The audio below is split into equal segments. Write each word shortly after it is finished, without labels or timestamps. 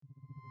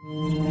Hey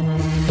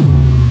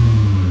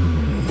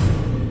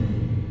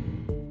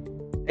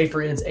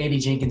friends, Andy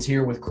Jenkins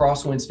here with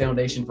Crosswinds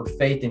Foundation for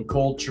Faith and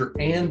Culture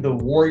and the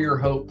Warrior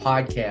Hope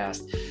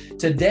podcast.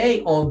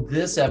 Today on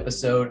this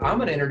episode, I'm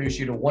going to introduce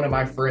you to one of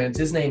my friends.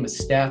 His name is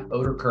Staff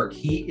Ouderkirk.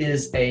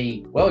 He's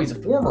a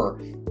former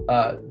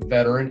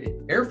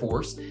veteran Air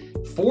Force,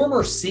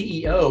 former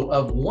CEO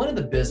of one of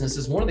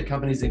the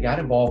companies that got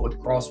involved with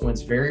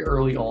Crosswinds very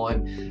early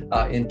on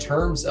in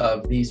terms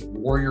of these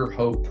Warrior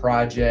Hope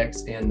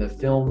projects and the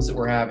films that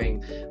we're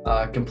having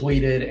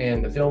completed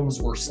and the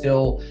films we're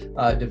still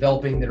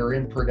developing that are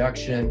in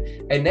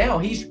production. And now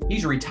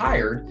he's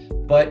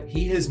retired, but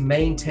he has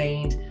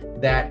maintained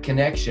that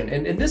connection.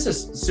 And this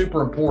is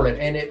super important.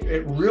 And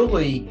it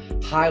really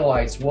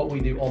highlights what we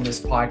do on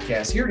this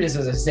podcast. Here it is,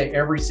 as I say,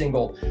 every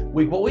single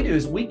week. What we do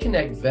is we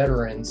connect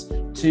veterans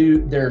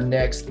to their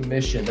next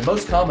mission. The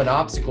most common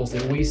obstacles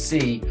that we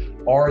see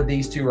are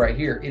these two right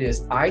here. It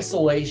is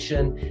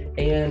isolation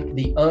and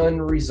the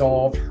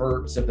unresolved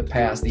hurts of the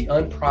past, the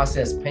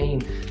unprocessed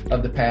pain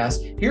of the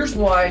past. Here's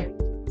why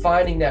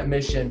finding that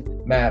mission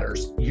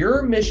matters.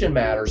 Your mission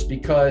matters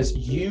because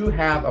you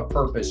have a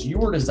purpose. You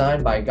were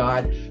designed by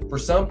God for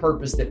some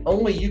purpose that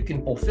only you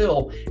can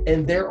fulfill.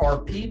 And there are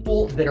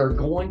people that are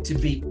going to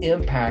be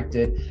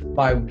impacted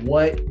by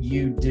what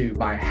you do,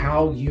 by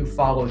how you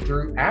follow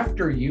through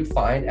after you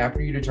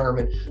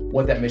determine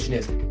what that mission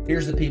is.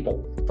 Here's the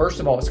people. First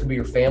of all, it's going to be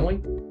your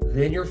family,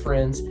 then your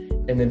friends,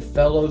 and then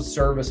fellow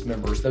service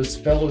members. Those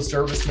fellow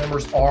service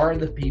members are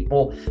the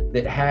people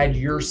that had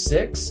your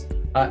six.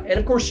 And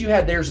of course, you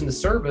had theirs in the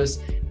service,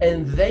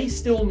 and they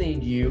still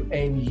need you,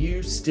 and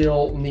you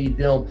still need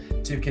them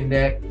to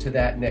connect to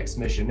that next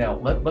mission. Now,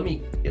 let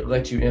me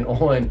let you in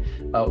on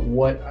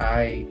what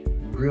I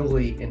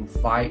really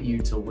invite you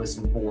to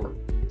listen for.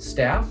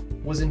 Staff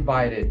was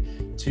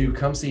invited to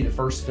come see the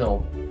first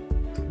film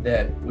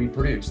that we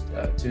produced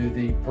to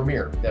the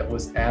premiere that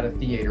was at a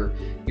theater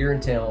here in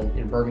town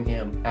in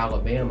Birmingham,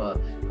 Alabama.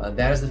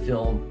 That is the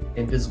film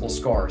Invisible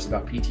Scars,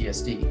 about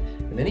PTSD.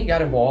 And then he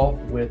got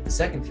involved with the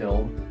second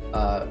film,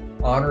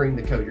 honoring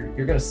the code.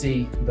 You're going to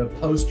see the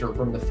poster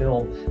from the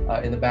film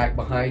in the back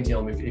behind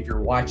him. If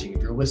you're watching,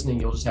 if you're listening,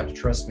 you'll just have to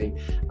trust me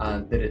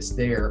that it's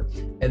there.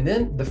 And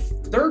then the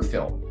third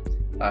film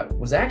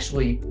was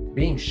actually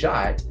being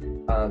shot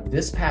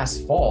this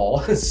past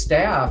fall.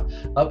 Staff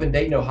up in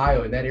Dayton,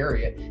 Ohio, in that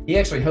area, he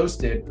actually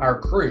hosted our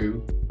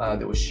crew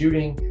that was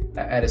shooting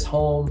at his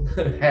home,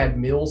 had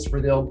meals for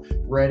them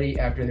ready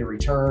after they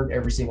returned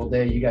every single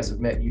day. You guys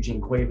have met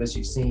Eugene Cuevas.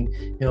 You've seen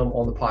him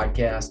on the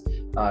podcast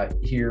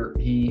here.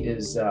 He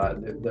is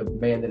the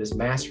man that is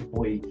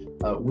masterfully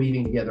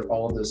weaving together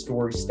all of those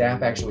stories.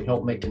 Staff actually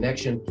helped make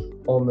connection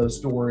on those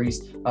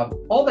stories.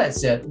 All that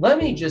said, let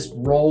me just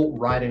roll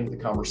right into the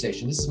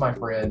conversation. This is my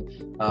friend,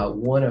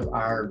 one of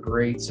our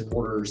great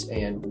supporters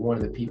and one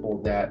of the people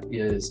that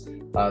is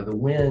the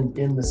wind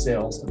in the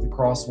sails of the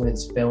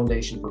Crosswinds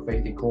Foundation for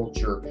Faith and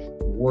Culture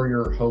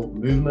Warrior Hope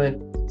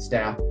movement,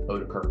 Staff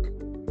Ouderkirk.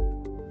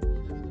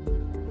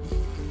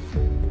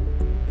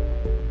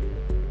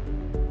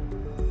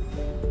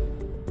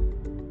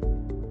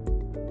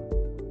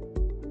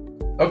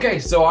 Okay,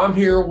 so I'm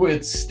here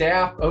with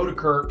Staff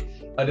Ouderkirk.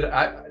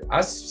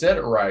 I said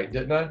it right,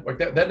 didn't I? Like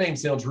that name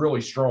sounds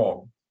really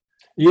strong.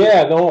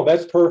 Yeah, no,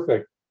 that's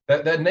perfect.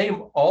 That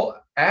name all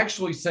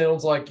actually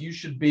sounds like you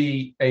should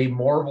be a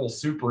Marvel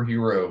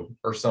superhero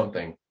or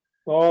something.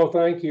 Oh,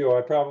 thank you.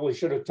 I probably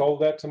should have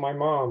told that to my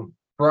mom.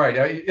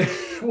 Right.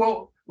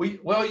 You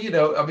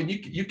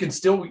can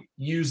still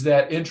use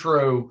that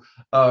intro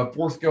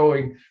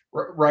forthgoing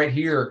right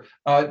here.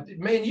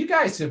 Man, you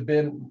guys have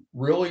been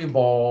really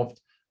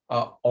involved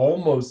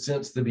almost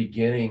since the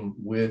beginning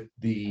with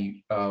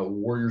the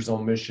Warriors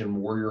on Mission,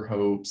 Warrior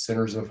Hope,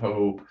 Centers of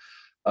Hope,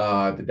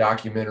 the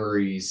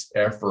documentaries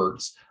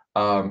efforts,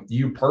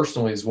 you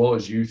personally, as well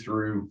as you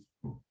through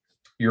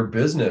your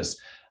business.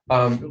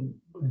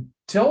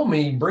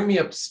 Bring me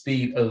up to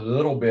speed a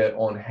little bit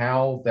on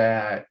how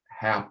that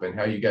happened,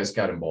 how you guys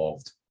got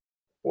involved.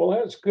 Well,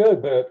 that's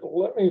good, but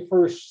let me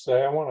first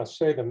say, I want to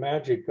say the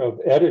magic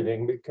of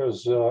editing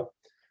because,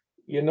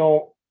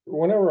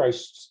 whenever I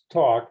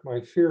talk, my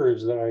fear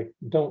is that I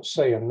don't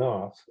say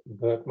enough,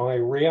 but my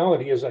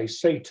reality is I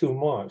say too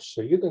much.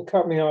 So you can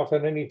cut me off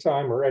at any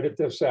time or edit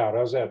this out.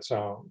 How's that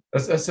sound?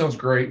 That sounds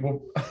great.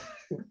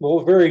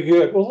 Well, very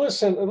good. Well,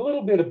 listen, a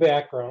little bit of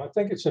background. I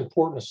think it's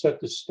important to set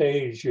the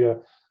stage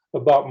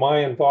about my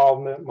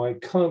involvement, my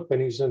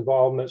company's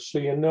involvement, so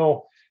you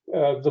know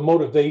the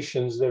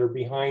motivations that are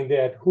behind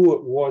that, who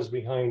it was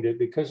behind it,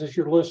 because as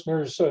your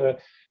listeners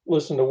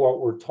listen to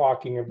what we're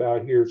talking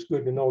about here, it's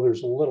good to know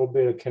there's a little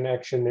bit of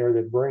connection there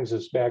that brings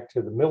us back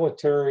to the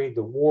military,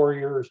 the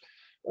warriors,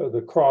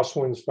 the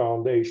Crosswinds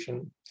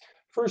Foundation.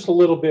 First, a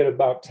little bit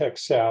about Tech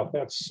South.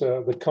 That's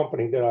the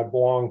company that I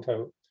belong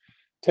to.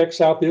 Tech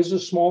South is a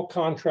small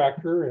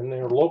contractor, and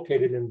they're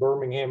located in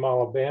Birmingham,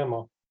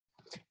 Alabama.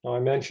 Now, I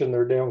mentioned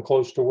they're down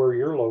close to where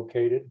you're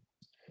located.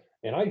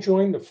 And I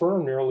joined the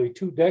firm nearly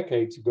 2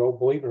 decades ago,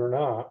 believe it or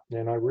not,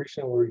 and I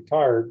recently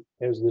retired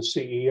as the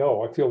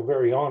CEO. I feel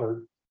very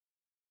honored.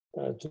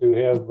 to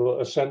have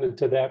ascended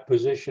to that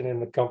position in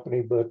the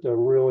company, but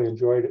really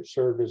enjoyed it.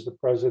 Served as the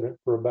president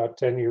for about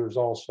 10 years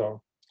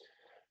also.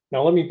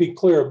 Now, let me be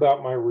clear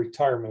about my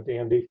retirement,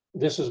 Andy.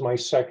 This is my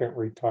second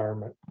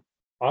retirement.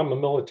 I'm a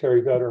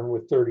military veteran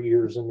with 30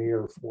 years in the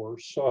Air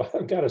Force, so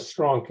I've got a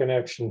strong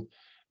connection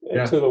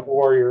to the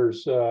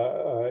Warriors,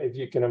 if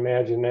you can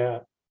imagine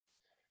that.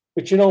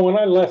 But when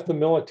I left the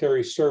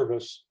military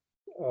service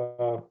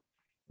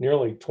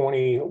nearly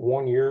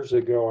 21 years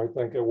ago, I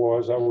think it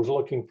was, I was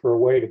looking for a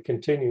way to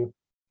continue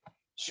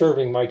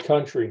serving my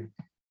country.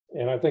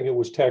 And I think it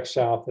was Tech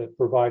South that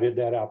provided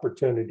that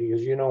opportunity.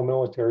 As you know,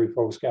 military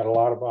folks got a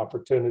lot of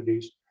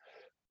opportunities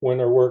when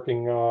they're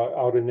working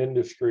out in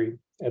industry.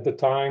 At the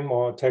time,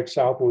 Tech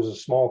South was a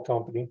small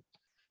company,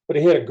 but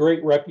it had a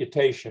great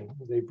reputation.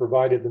 They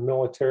provided the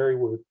military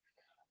with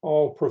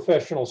all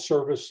professional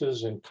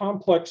services and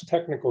complex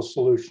technical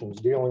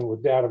solutions dealing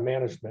with data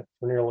management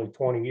for nearly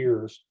 20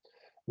 years.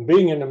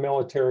 Being in the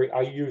military,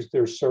 I used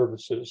their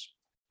services.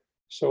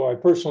 So I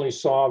personally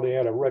saw they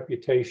had a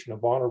reputation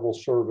of honorable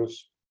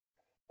service,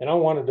 and I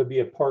wanted to be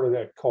a part of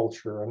that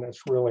culture, and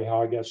that's really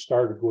how I got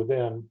started with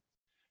them.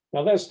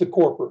 Now, that's the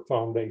corporate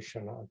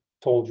foundation I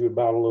told you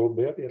about a little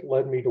bit. It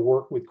led me to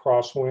work with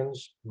Crosswinds,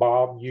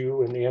 Bob,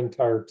 you, and the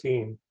entire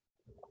team.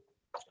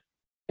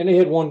 And they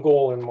had one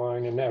goal in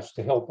mind, and that's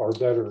to help our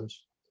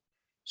veterans.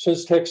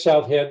 Since Tech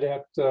South had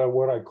that,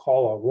 what I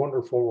call a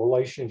wonderful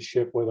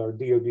relationship with our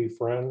DoD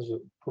friends,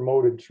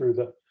 promoted through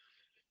the,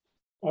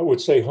 I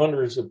would say,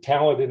 hundreds of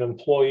talented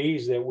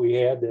employees that we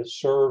had that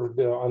served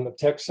on the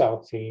Tech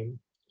South team,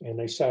 and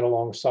they sat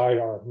alongside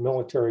our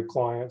military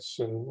clients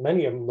and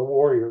many of them the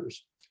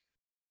Warriors.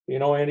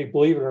 Andy,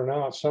 believe it or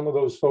not, some of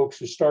those folks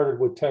who started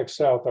with Tech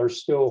South are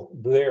still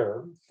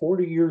there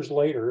 40 years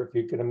later, if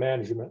you can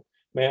manage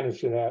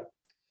that.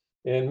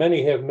 And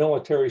many have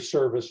military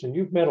service, and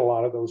you've met a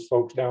lot of those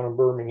folks down in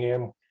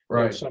Birmingham.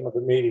 Right. Some of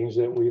the meetings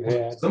that we've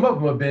had. Some of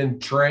them have been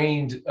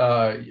trained.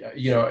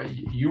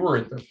 You were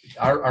at the.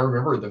 I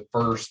remember the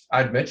first.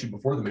 I'd met you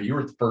before the meeting. You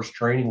were at the first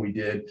training we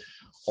did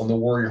on the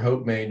Warrior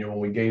Hope Manual.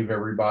 We gave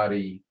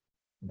everybody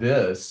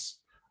the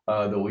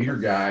leader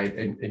guide,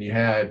 and you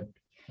had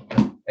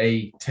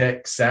a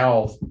Tech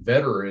South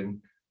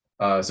veteran.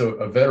 So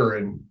a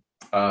veteran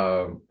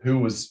who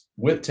was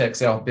with Tech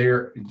South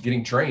there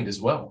getting trained as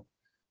well.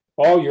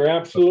 Oh, you're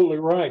absolutely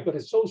right. But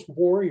it's those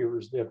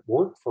warriors that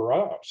work for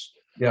us.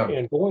 Yeah.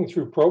 And going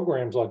through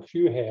programs like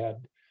you had,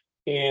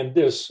 and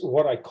this,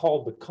 what I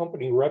call the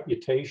company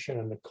reputation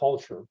and the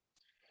culture,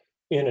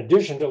 in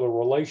addition to the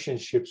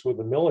relationships with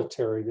the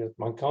military that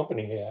my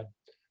company had,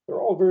 they're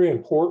all very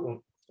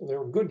important.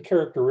 They're good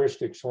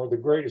characteristics, or the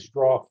greatest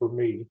draw for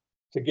me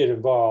to get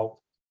involved.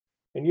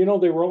 And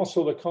they were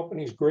also the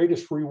company's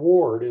greatest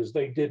reward as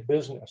they did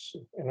business.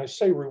 And I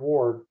say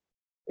reward,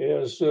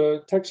 as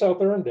Tech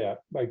South earned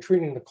that by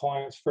treating the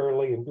clients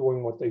fairly and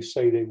doing what they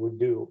say they would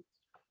do.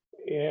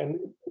 And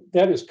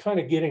that is kind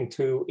of getting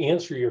to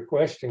answer your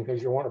question,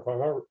 because you wonder if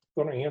I'm ever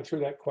going to answer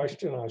that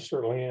question. I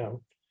certainly am.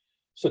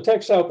 So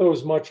Tech South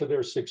owes much of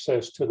their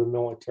success to the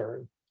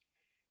military.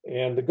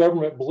 And the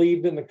government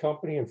believed in the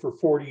company, and for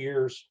 40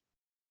 years,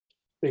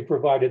 they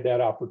provided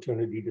that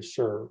opportunity to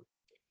serve.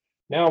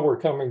 Now we're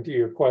coming to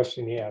your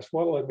question. You asked,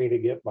 what led me to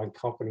get my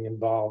company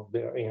involved,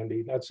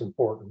 Andy? That's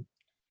important.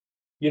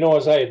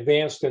 As I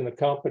advanced in the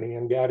company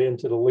and got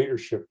into the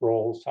leadership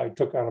roles, I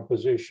took on a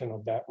position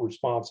of that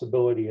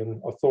responsibility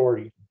and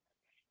authority.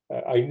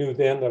 I knew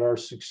then that our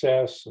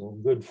success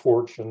and good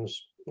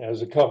fortunes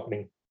as a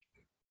company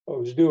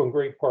was due in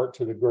great part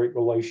to the great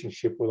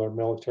relationship with our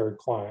military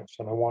clients,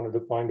 and I wanted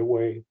to find a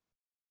way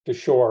to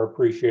show our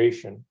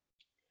appreciation.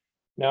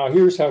 Now,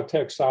 here's how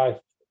Tech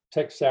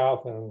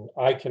South and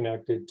I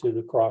connected to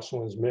the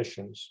Crosswinds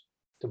missions,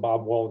 to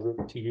Bob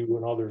Waldrop, to you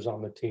and others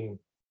on the team.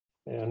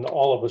 And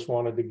all of us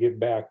wanted to give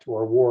back to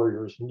our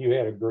warriors, and you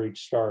had a great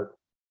start.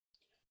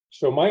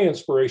 So my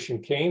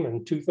inspiration came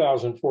in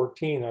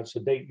 2014. That's a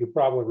date you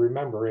probably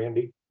remember,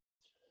 Andy.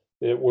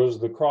 It was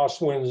the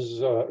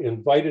Crosswinds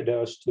invited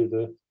us to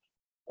the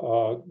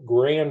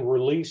grand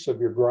release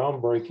of your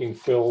groundbreaking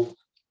film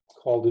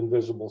called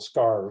Invisible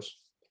Scars.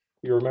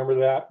 You remember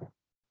that?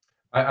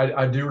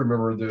 I do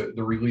remember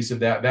the release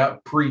of that.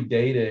 That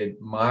predated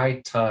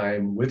my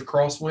time with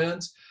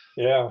Crosswinds.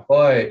 Yeah.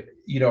 But,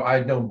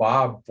 I'd known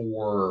Bob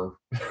for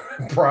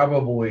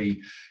probably,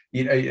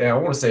 I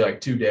want to say like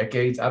 2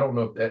 decades. I don't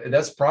know if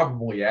that's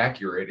probably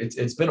accurate.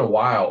 It's been a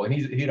while. And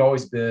he'd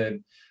always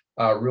been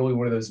really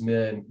one of those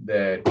men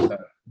that,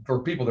 for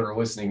people that are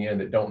listening in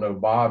that don't know,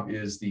 Bob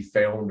is the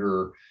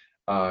founder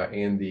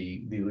and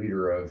the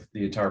leader of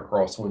the entire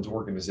Crosswinds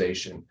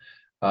organization.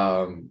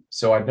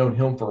 So I'd known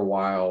him for a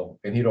while,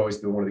 and he'd always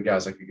been one of the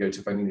guys I could go to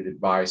if I needed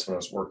advice when I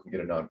was working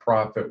at a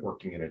nonprofit,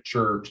 working in a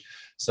church,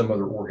 some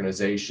other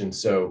organization.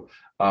 So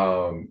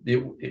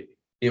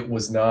it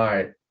was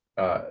not,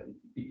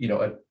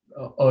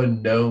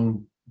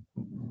 unknown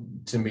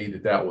to me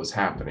that was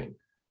happening,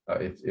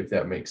 if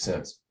that makes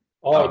sense.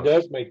 Oh, it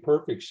does make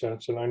perfect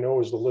sense. And I know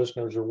as the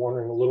listeners are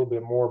wondering a little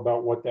bit more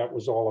about what that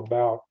was all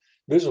about,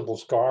 visible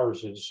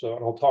scars is,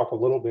 and I'll talk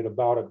a little bit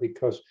about it,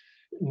 because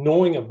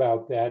knowing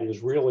about that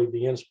is really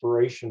the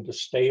inspiration to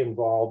stay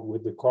involved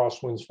with the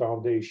Crosswinds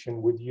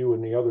Foundation, with you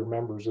and the other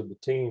members of the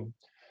team.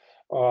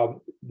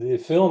 The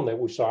film that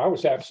we saw, I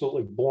was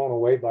absolutely blown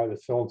away by the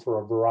film for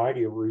a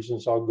variety of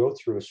reasons. I'll go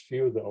through a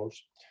few of those.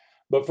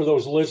 But for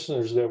those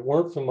listeners that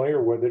weren't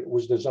familiar with it, it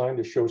was designed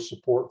to show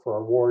support for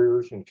our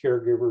warriors and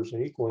caregivers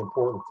and equally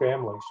important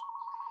families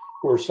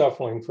who are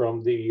suffering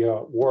from the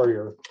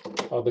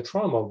the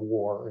trauma of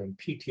war and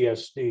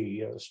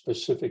PTSD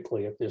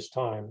specifically at this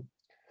time.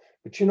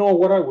 But you know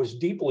what, I was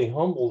deeply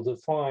humbled to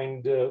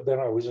find that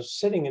I was just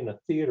sitting in the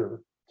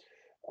theater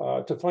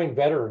to find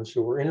veterans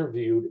who were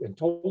interviewed and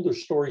told their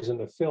stories in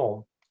the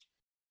film.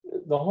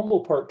 The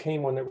humble part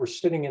came when they were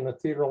sitting in the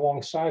theater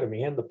alongside of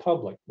me and the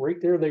public. Right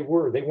there they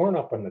were. They weren't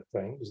up on the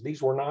things.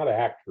 These were not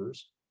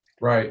actors.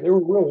 Right. They were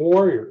real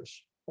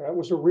warriors. That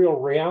was a real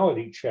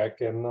reality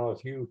check. And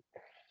if you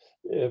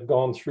have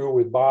gone through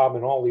with Bob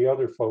and all the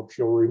other folks,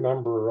 you'll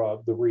remember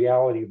the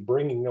reality of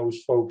bringing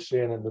those folks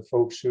in, and the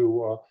folks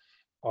who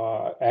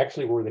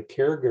actually were the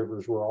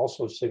caregivers were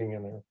also sitting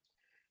in there.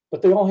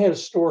 But they all had a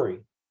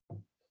story.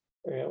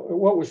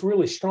 What was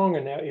really strong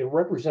in that, it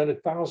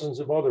represented thousands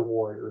of other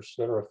warriors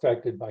that are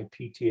affected by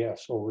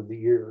PTS over the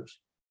years.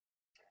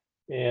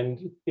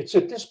 And it's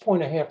at this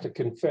point I have to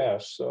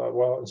confess,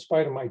 well, in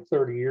spite of my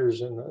 30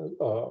 years in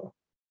the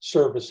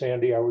service,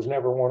 Andy, I was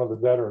never one of the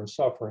veterans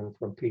suffering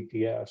from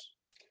PTS.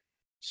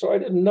 So I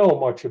didn't know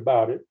much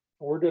about it,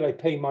 or did I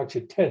pay much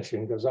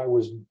attention, because I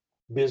was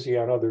busy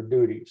on other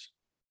duties.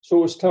 So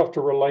it was tough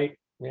to relate,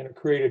 and it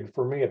created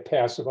for me a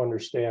passive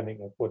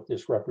understanding of what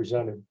this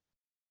represented.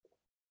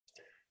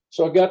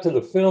 So I got to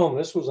the film.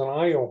 This was an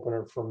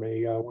eye-opener for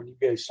me. When you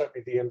guys sent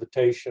me the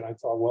invitation, I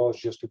thought, well,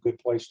 it's just a good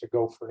place to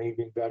go for an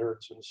evening,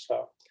 veterans and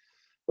stuff.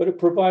 But it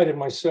provided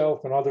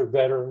myself and other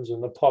veterans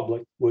and the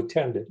public who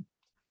attended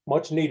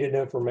much needed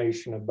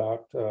information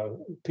about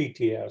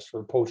PTS,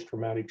 or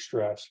post-traumatic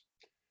stress.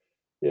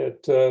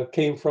 It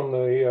came from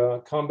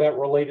the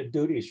combat-related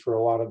duties for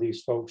a lot of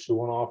these folks who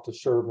went off to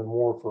serve in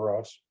war for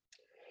us.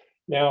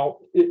 Now,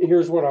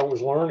 here's what I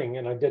was learning,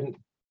 and I didn't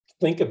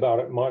think about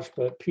it much,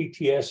 but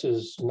PTS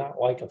is not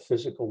like a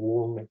physical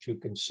wound that you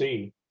can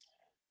see.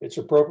 It's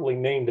appropriately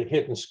named a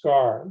hidden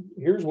scar.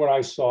 Here's what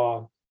I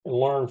saw and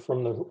learned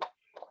from the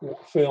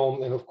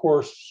film, and of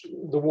course,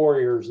 the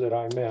warriors that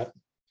I met.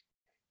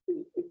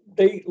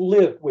 They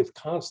live with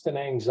constant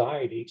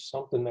anxiety,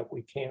 something that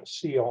we can't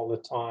see all the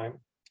time.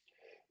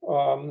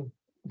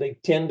 They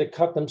tend to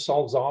cut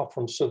themselves off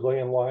from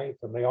civilian life,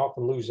 and they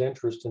often lose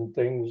interest in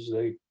things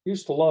they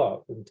used to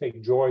love and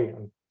take joy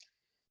in.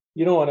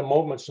 You know, at a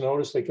moment's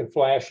notice, they can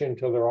flash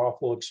into their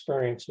awful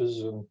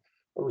experiences, and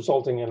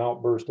resulting in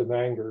outburst of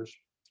angers.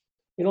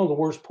 You know, the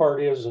worst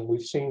part is, and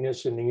we've seen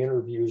this in the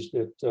interviews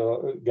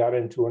that got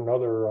into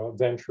another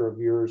venture of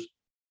yours,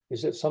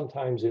 is that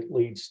sometimes it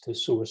leads to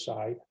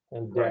suicide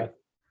and death. Right.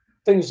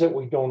 Things that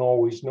we don't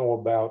always know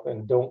about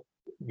and don't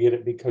get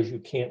it because you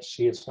can't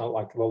see. It's not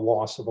like the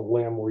loss of a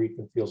limb where you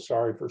can feel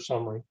sorry for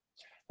somebody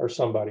or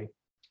somebody.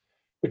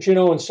 But, you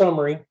know, in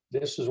summary,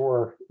 this is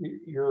where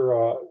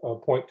your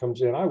point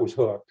comes in. I was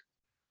hooked.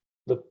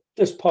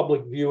 This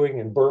public viewing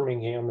in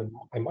Birmingham, and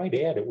I might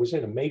add, it was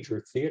in a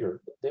major theater.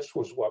 This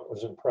was what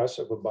was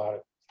impressive about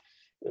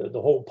it.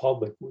 The whole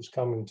public was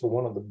coming to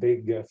one of the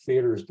big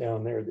theaters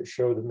down there that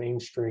show the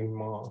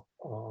mainstream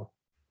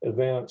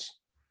events.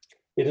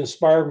 It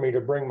inspired me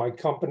to bring my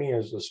company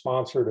as a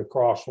sponsor to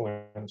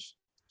Crosswinds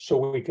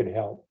so we could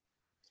help.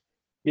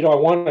 You know, I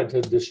wanted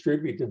to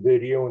distribute the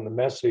video and the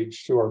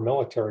message to our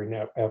military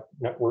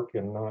network.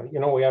 And, you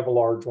know, we have a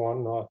large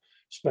one,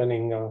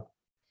 spending,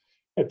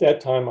 at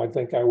that time, I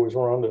think I was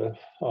around the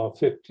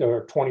 50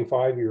 or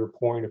 25-year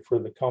point for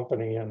the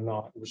company, and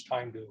it was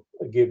time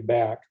to give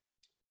back.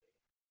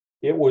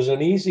 It was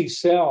an easy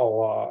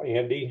sell,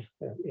 Andy.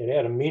 It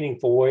had a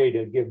meaningful way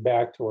to give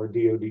back to our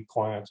DoD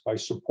clients by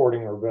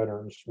supporting our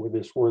veterans with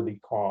this worthy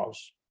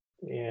cause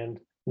and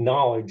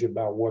knowledge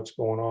about what's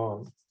going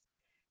on.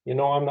 You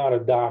know, I'm not a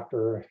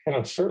doctor, and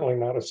I'm certainly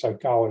not a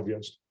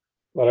psychologist,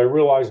 but I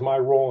realized my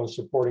role in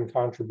supporting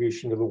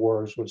contribution to the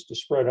wars was to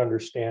spread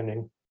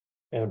understanding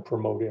and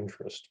promote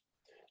interest.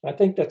 I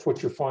think that's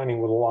what you're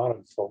finding with a lot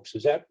of folks.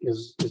 Is that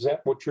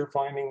what you're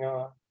finding,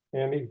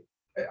 Andy?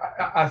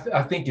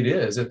 I think it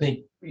is. I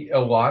think a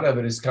lot of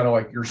it is kind of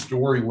like your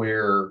story,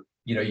 where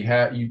you know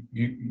you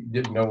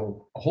didn't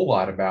know a whole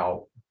lot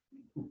about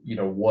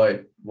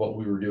what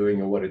we were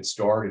doing and what had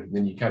started, and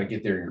then you kind of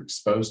get there and you're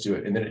exposed to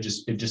it, and then it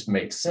just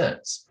makes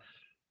sense,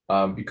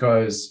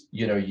 because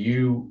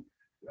you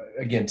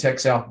again, Tech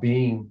South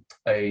being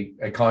a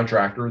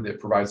contractor that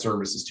provides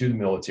services to the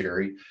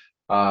military,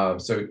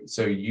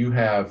 so you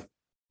have,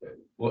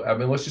 well, I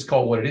mean, let's just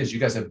call it what it is. You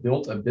guys have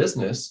built a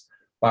business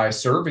by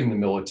serving the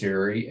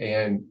military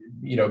and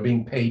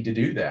being paid to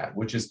do that,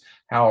 which is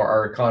how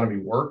our economy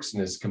works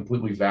and is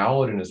completely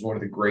valid and is one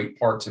of the great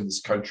parts of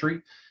this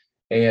country.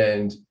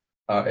 And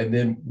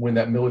then when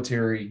that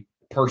military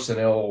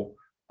personnel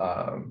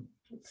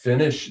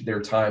finish their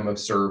time of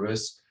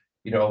service,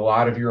 a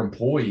lot of your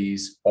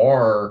employees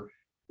are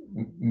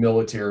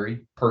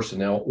military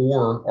personnel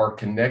or are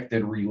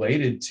connected,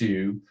 related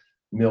to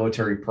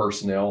military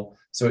personnel.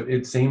 So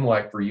it seemed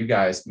like for you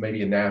guys,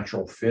 maybe a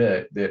natural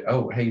fit that,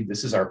 oh, hey,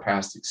 this is our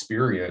past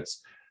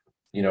experience.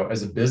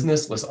 As a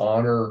business, let's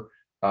honor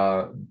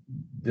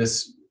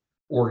this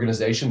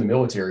organization, the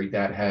military,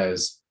 that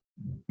has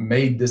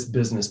made this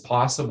business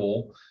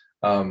possible.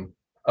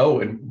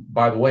 And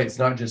by the way, it's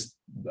not just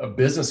a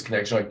business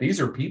connection. Like, these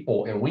are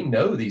people, and we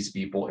know these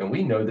people, and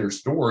we know their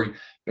story,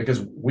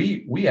 because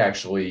we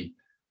actually,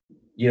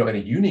 in a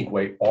unique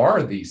way,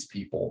 are these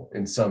people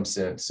in some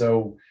sense.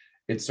 So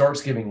it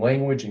starts giving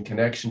language and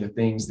connection to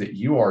things that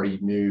you already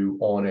knew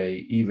on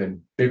a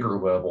even bigger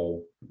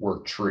level were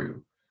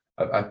true,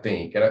 I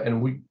think.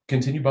 And we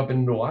continue bumping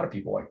into a lot of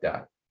people like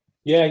that.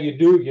 Yeah, you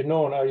do.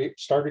 And I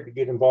started to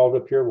get involved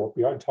up here. What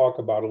we ought to talk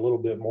about a little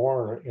bit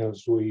more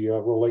as we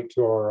relate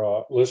to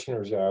our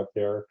listeners out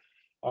there.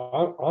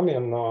 I'm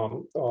in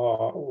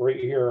right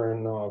here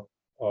in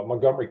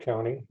Montgomery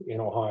County in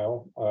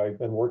Ohio. I've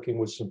been working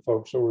with some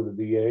folks over the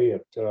VA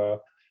at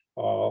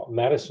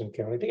Madison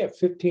County. They got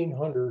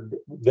 1,500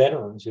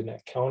 veterans in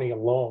that county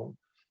alone.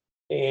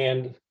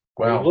 And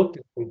I Wow. looked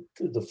at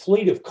the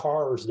fleet of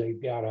cars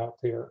they've got out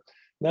there.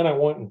 Then I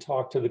went and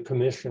talked to the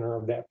commissioner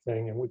of that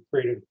thing, and we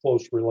created a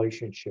close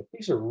relationship.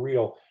 These are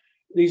real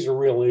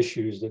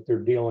issues that they're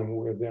dealing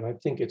with, and I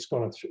think it's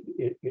going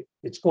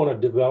to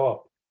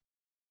develop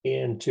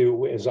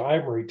into, as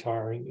I'm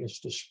retiring, is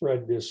to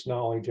spread this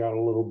knowledge out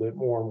a little bit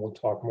more, and we'll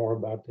talk more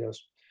about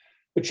this.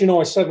 But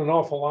I said an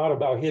awful lot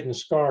about hidden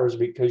scars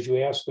because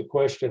you asked the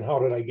question, how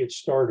did I get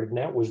started? And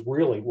that was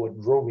really what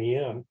drove me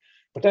in.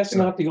 But that's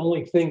not the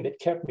only thing that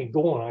kept me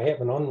going. I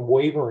have an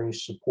unwavering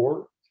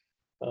support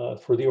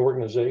for the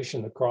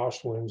organization, the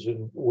Crosswinds,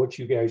 and what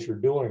you guys are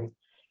doing.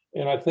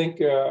 And I think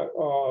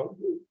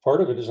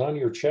part of it is on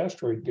your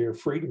chest right there,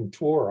 Freedom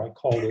Tour, I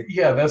called it.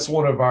 Yeah, that's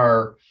one of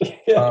our,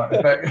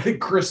 in fact,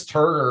 Chris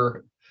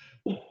Turner,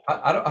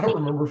 I don't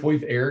remember if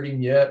we've aired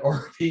him yet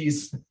or if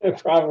he's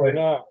probably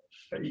not.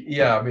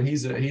 Yeah, I mean,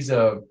 he's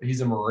a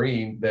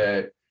Marine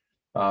that,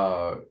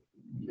 I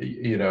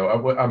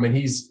mean,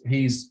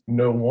 he's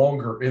no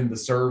longer in the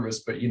service,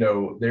 but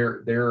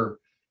they're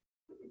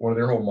one of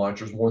their whole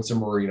mantras: once a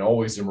Marine,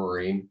 always a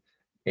Marine.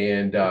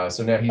 And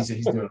so now he's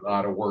doing a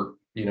lot of work,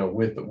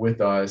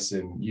 with us,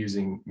 and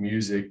using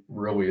music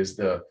really as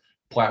the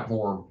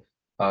platform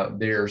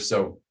there.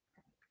 So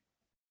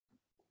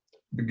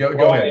go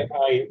ahead.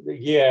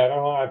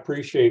 I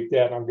appreciate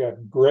that. I've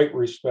got great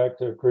respect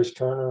to Chris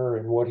Turner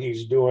and what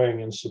he's doing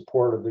in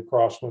support of the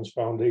Crosswinds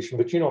Foundation.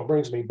 But it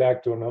brings me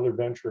back to another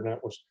venture, and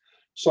that was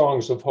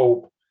Songs of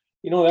Hope.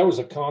 That was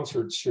a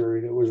concert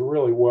series. It was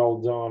really well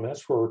done.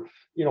 That's where,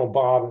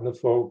 Bob and the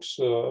folks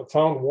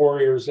found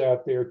warriors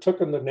out there, took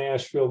them to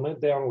Nashville,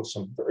 went down with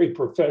some very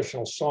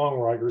professional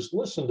songwriters,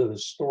 listened to the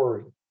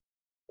story,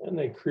 and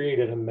they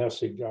created a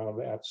message out of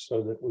that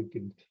so that we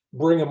could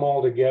bring them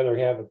all together,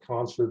 have a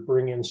concert,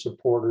 bring in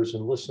supporters,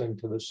 and listening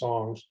to the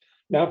songs.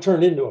 Now it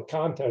turned into a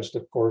contest,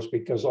 of course,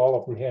 because all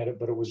of them had it,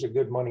 but it was a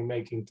good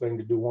money-making thing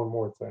to do one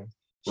more thing.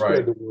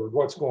 Spread the word.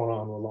 What's going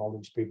on with all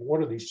these people?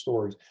 What are these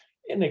stories?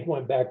 And they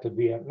went back to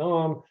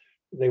Vietnam.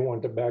 They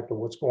went back to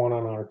what's going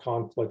on in our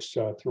conflicts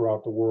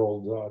throughout the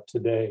world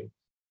today.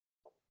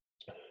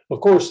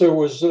 Of course, there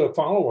was a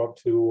follow-up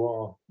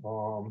to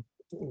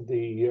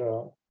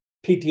the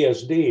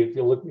PTSD. If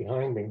you look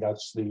behind me,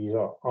 that's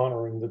the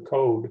honoring the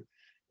code.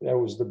 That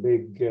was the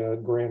big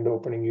grand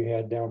opening you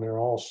had down there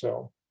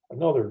also.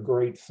 Another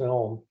great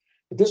film.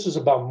 But this is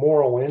about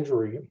moral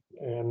injury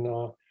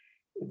and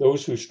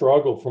those who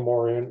struggle from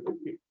moral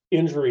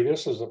injury.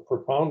 This is a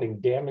profound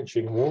and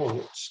damaging wound.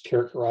 It's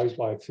characterized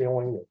by a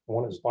feeling that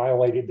one has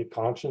violated the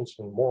conscience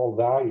and moral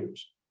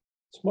values.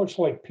 It's much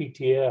like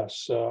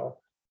PTS,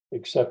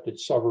 except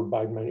it's suffered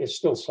by many. It's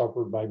still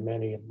suffered by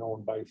many and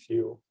known by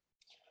few.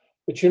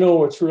 But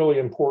what's really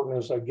important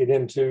as I get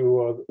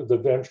into the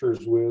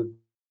ventures with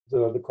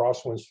the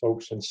Crosswinds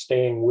folks and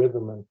staying with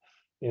them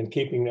and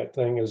keeping that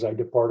thing as I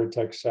departed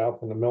Texas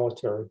South in the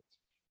military,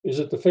 is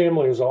that the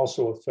family is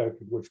also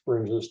affected, which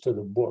brings us to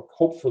the book,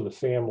 Hope for the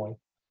Family.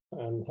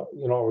 And, I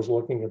was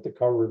looking at the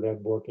cover of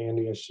that book,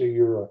 Andy. I see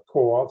you're a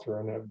co-author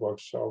on that book,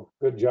 so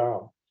good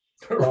job.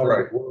 A lot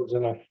of good words.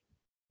 And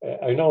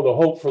I know the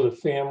hope for the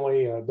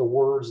family, the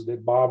words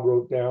that Bob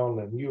wrote down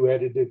and you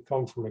edited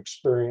come from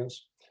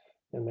experience.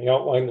 And they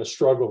outline the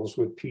struggles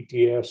with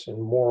PTS and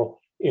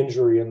moral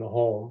injury in the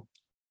home.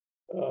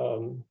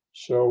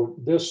 So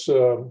this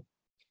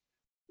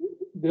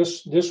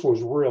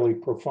was really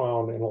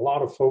profound. And a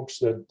lot of folks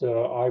that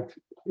I've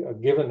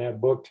given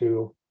that book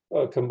to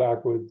come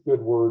back with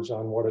good words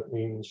on what it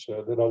means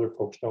that other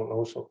folks don't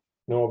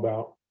know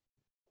about.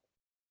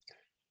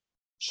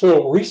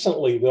 So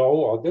recently,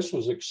 though, this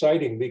was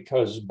exciting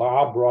because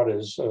Bob brought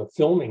his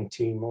filming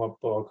team up,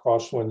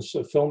 Crosswinds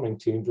filming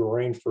team, to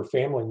arrange for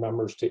family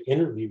members to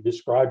interview,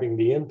 describing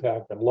the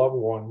impact that loved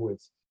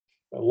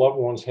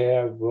ones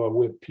have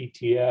with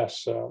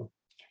PTS.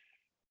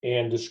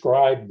 and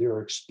described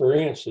their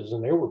experiences,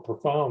 and they were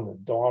profound. The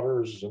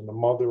daughters and the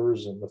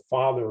mothers and the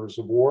fathers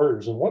of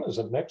warriors, and one is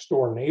a next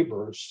door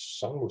neighbor. His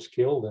son was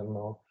killed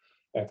in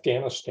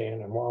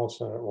Afghanistan, and while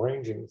it's a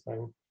ranging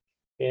thing.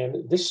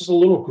 And this is a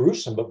little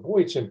gruesome, but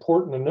boy, it's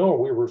important to know.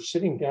 We were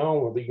sitting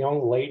down with a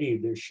young lady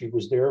that she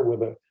was there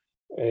with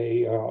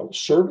a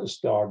service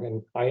dog,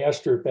 and I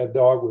asked her if that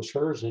dog was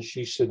hers, and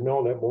she said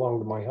no, that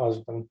belonged to my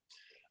husband.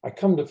 I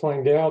come to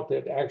find out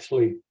that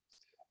actually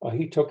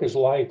he took his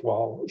life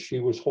while she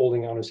was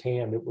holding on his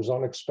hand. It was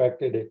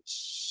unexpected. It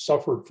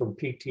suffered from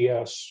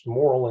PTS,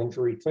 moral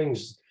injury,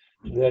 things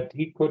that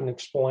he couldn't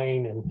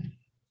explain. And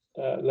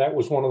that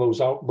was one of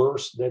those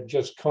outbursts that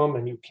just come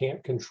and you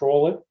can't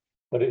control it,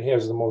 but it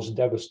has the most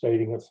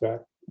devastating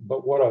effect.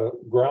 But what a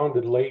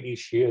grounded lady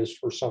she is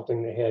for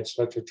something that had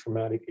such a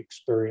traumatic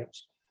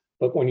experience.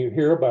 But when you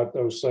hear about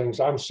those things,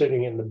 I'm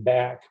sitting in the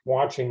back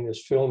watching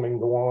this filming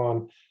go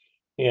on.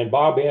 And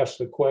Bob asked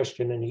the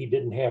question, and he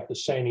didn't have to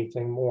say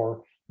anything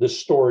more. This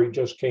story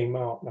just came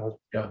out. Now,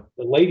 The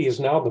lady is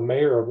now the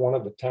mayor of one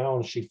of the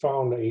towns. She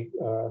found a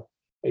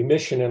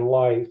mission in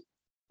life,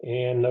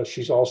 and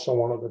she's also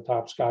one of the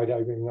top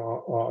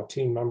skydiving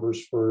team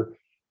members for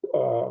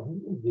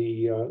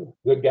the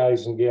good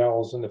guys and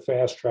gals and the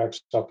fast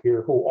tracks up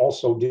here, who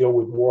also deal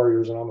with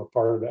warriors, and I'm a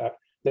part of that.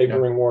 They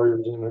bring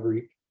warriors in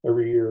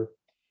every year.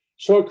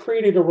 So it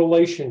created a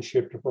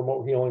relationship to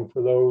promote healing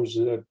for those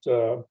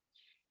that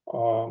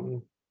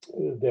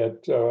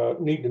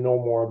need to know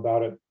more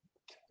about it.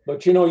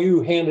 But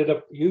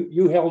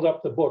you held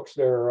up the books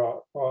there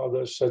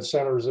that said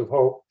Centers of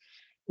Hope.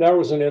 That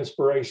was an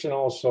inspiration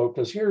also,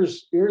 because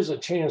here's a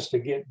chance to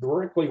get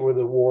directly with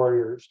the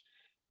warriors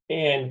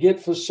and get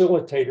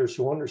facilitators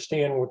who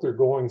understand what they're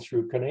going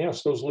through, can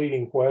ask those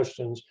leading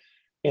questions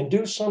and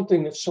do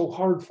something that's so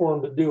hard for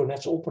them to do, and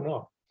that's open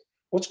up.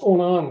 What's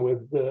going on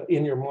with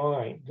in your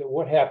mind?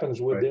 What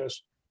happens with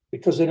this?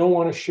 Because they don't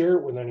want to share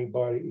it with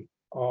anybody.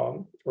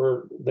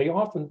 Or they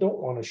often don't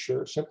want to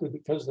share it simply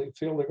because they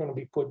feel they're going to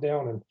be put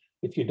down. And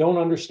if you don't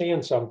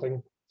understand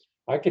something,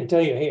 I can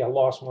tell you, hey, I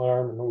lost my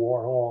arm in the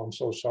war. Oh, I'm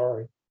so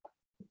sorry.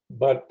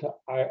 But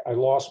I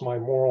lost my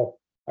moral.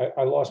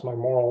 I lost my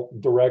moral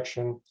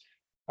direction.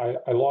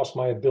 I lost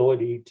my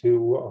ability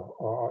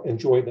to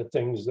enjoy the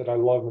things that I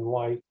love in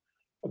life.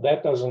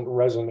 That doesn't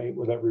resonate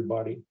with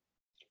everybody.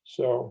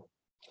 So,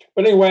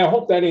 but anyway, I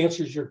hope that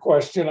answers your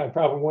question. I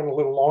probably went a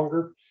little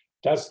longer.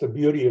 That's the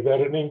beauty of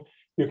editing.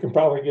 You can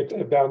probably get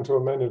that down to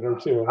a minute or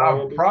two.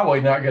 I'm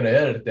probably not going to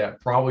edit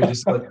that. Probably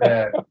just let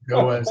that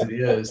go as it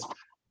is.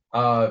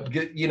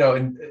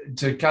 And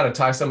to kind of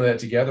tie some of that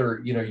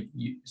together,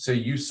 so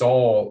you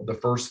saw the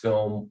first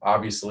film,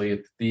 obviously,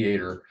 at the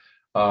theater,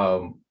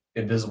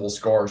 Invisible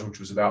Scars, which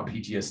was about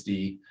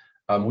PTSD.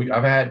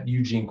 I've had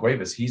Eugene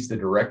Cuevas. He's the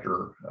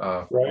director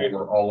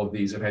for all of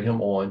these. I've had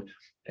him on.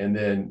 And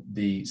then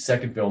the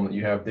second film that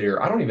you have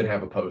there, I don't even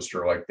have a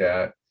poster like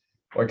that.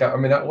 Like,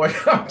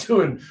 I'm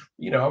doing,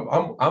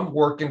 I'm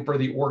working for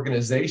the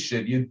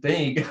organization. You'd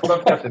think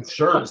I've got the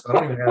shirts. I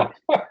don't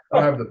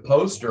have the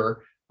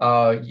poster.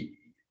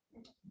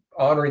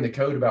 Honoring the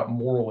code about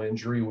moral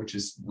injury, which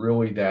is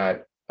really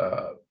that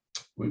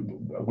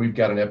we've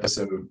got an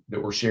episode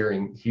that we're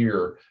sharing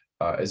here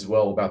as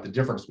well about the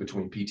difference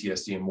between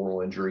PTSD and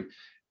moral injury.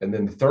 And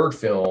then the third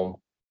film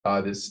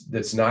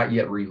that's not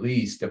yet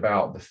released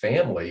about the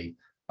family.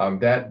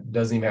 That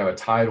doesn't even have a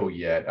title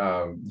yet.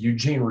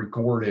 Eugene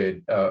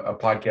recorded a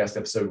podcast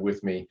episode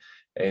with me,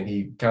 and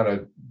he kind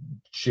of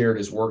shared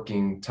his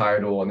working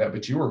title on that.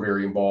 But you were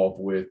very involved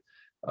with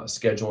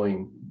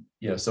scheduling,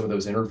 some of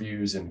those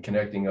interviews and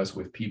connecting us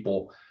with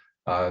people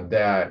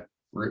that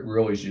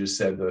really, as you just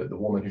said, the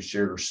woman who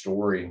shared her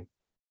story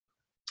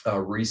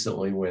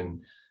recently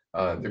when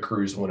the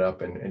crews went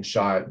up and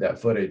shot that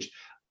footage.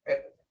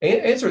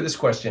 Answer this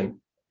question.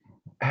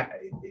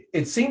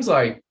 It seems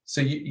like,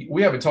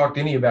 we haven't talked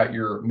any about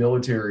your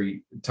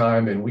military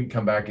time, and we can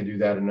come back and do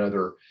that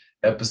another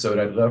episode.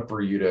 I'd love for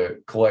you to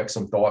collect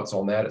some thoughts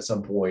on that at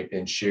some point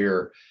and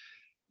share.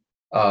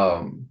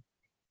 But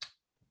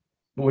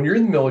when you're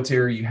in the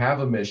military, you have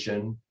a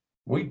mission.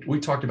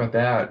 We talked about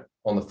that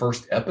on the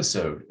first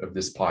episode of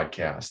this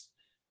podcast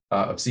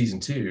of season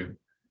 2,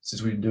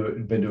 since we've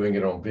been doing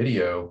it on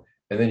video.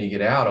 And then you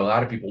get out, a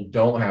lot of people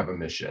don't have a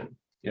mission.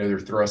 They're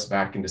thrust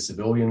back into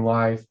civilian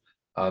life.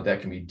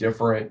 That can be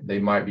different. They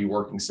might be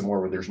working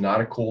somewhere where there's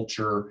not a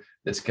culture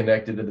that's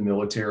connected to the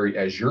military,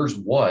 as yours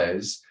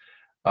was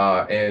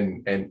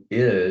and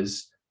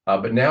is.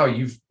 But now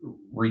you've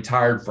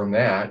retired from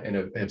that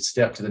and have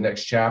stepped to the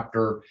next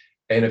chapter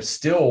and have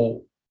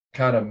still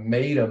kind of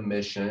made a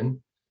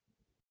mission.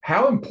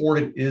 How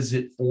important is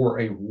it for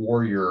a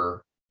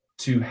warrior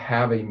to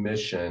have a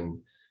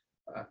mission,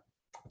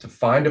 to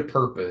find a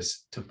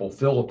purpose, to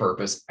fulfill a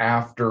purpose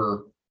after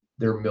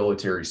their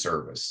military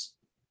service?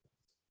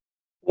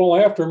 Well,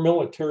 after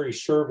military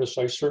service,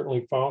 I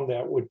certainly found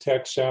that with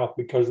Tech South,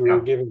 because we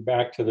were giving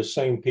back to the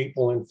same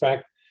people. In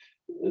fact,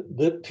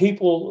 the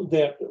people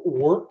that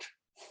worked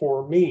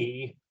for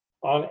me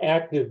on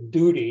active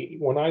duty,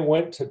 when I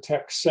went to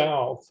Tech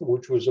South,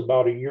 which was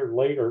about a year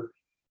later,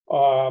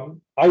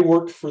 I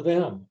worked for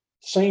them,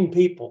 same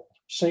people,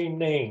 same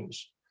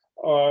names.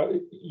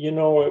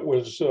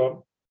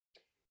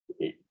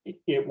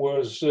 It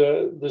was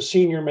the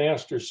senior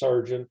master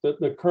sergeant,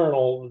 the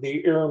colonel,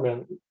 the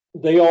airman.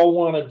 They all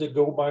wanted to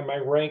go by my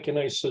rank, and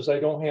I says, I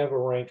don't have a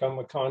rank. I'm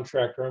a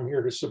contractor. I'm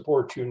here to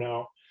support you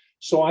now.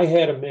 So I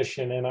had a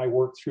mission, and I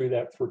worked through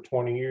that for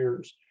 20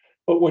 years.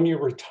 But when you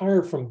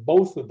retire from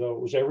both of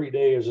those, every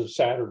day is a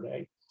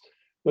Saturday.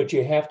 But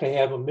you have to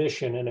have a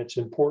mission, and it's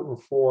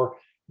important for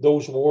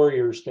those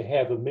warriors to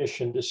have a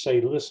mission to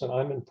say, listen,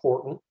 I'm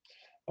important.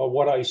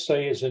 What I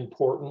say is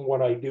important.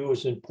 What I do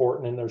is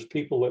important. And there's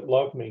people that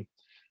love me.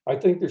 I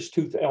think there's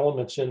two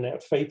elements in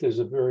that. Faith is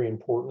a very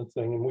important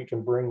thing, and we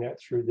can bring that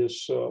through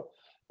this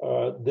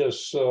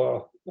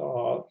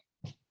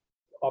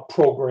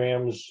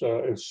programs,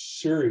 a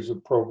series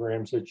of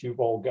programs that you've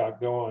all got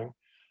going.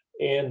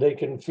 And they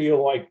can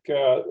feel like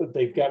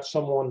they've got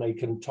someone they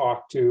can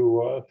talk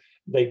to.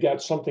 They've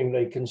got something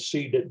they can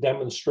see that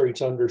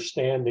demonstrates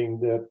understanding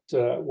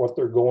that what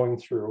they're going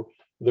through.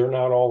 They're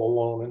not all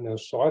alone in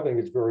this. So I think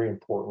it's very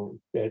important.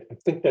 I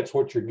think that's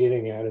what you're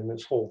getting at in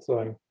this whole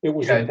thing. It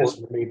was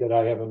important to me that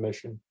I have a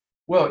mission.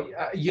 Well,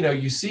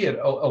 you see it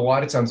a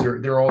lot of times.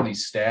 There are all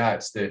these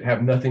stats that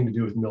have nothing to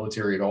do with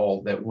military at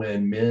all, that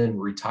when men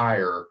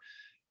retire,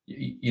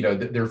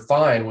 they're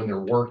fine when they're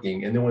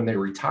working. And then when they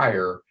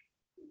retire,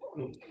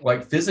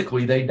 like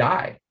physically, they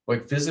die.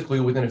 Like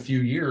physically within a few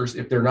years,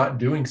 if they're not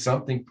doing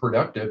something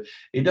productive,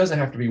 it doesn't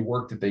have to be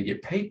work that they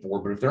get paid for,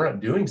 but if they're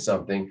not doing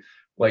something,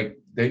 like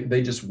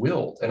they just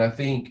wilt. And I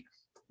think,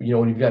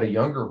 when you've got a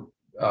younger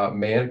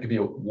man, it could be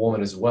a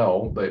woman as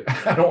well, but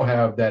I don't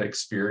have that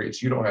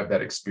experience. You don't have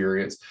that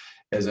experience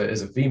as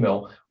a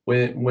female.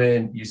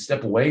 When you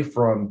step away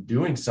from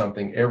doing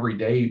something every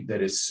day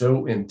that is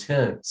so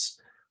intense,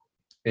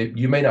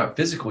 you may not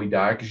physically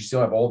die because you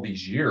still have all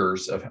these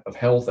years of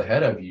health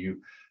ahead of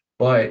you,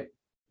 but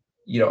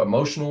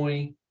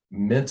emotionally,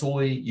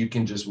 mentally, you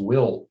can just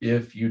wilt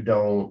if you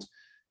don't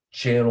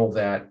channel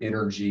that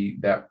energy,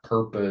 that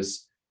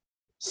purpose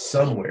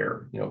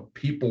somewhere.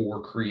 People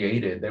were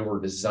created, they were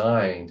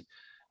designed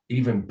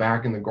even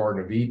back in the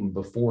Garden of Eden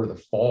before the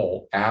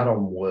fall.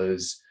 Adam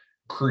was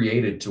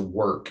created to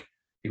work.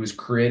 He was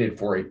created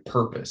for a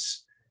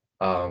purpose.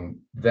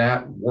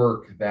 That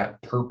work,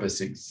 that purpose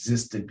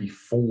existed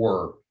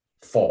before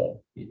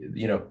fall.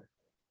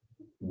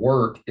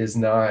 Work is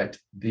not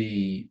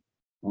the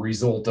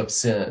result of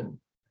sin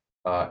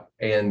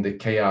and the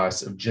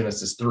chaos of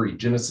Genesis 3.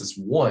 Genesis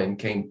 1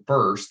 came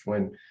first.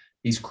 When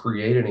he's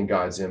created in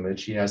God's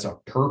image, he has a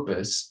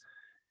purpose.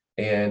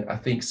 And I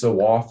think so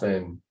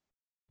often,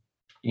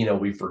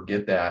 we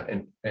forget that,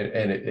 and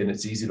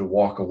it's easy to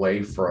walk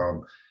away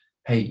from,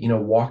 hey,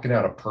 walking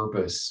out of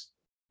purpose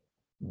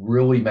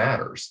really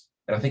matters.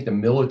 And I think the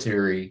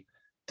military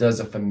does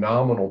a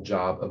phenomenal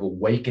job of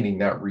awakening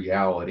that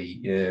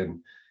reality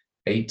in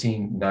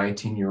 18,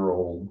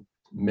 19-year-old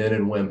men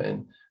and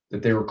women,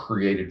 that they were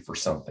created for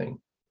something.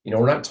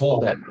 We're not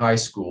told that in high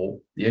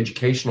school. The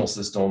educational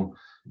system,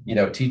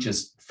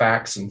 teaches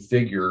facts and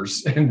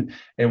figures,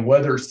 and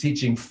whether it's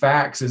teaching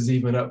facts is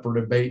even up for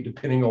debate,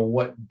 depending on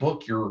what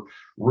book you're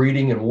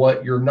reading and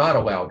what you're not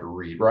allowed to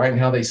read, right? And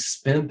how they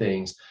spin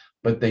things.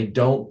 But they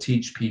don't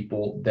teach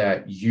people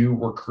that you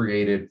were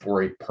created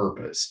for a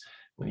purpose.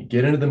 When you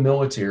get into the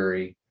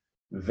military,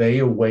 they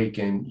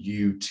awaken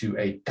you to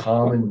a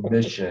common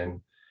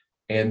mission,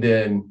 and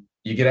then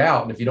you get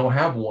out, and if you don't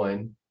have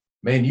one,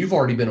 man, you've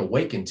already been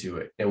awakened to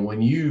it. And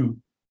when you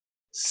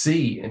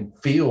see and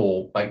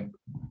feel like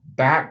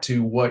back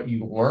to what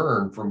you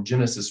learned from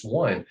Genesis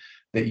 1,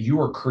 that you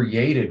are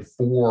created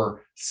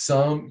for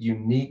some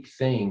unique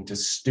thing to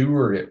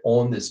steward it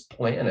on this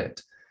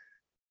planet.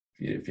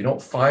 If you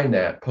don't find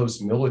that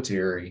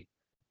post-military,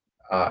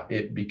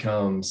 it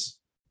becomes,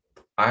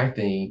 I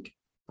think,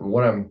 from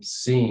what I'm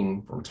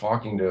seeing from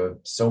talking to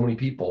so many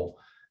people,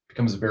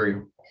 becomes a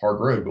very hard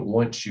road. But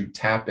once you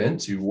tap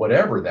into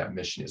whatever that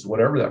mission is,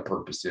 whatever that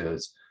purpose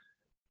is,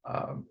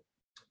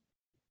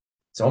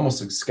 it's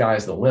almost like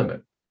sky's the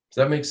limit. Does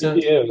that make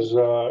sense? It is.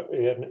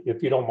 And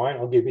if you don't mind,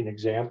 I'll give you an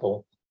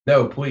example.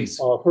 No,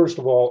 please. First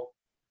of all,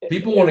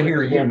 people want to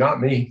hear you,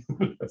 not me.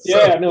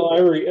 Yeah, no.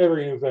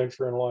 Every new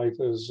venture in life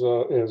is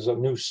a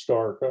new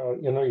start.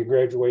 You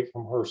graduate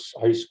from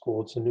high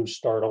school; it's a new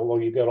start. Although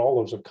you got all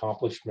those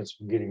accomplishments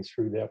of getting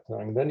through that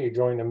thing, then you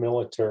join the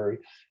military,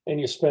 and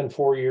you spend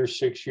 4 years,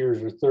 6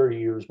 years, or 30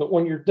 years. But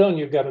when you're done,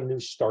 you've got a new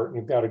start, and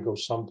you've got to go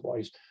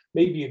someplace.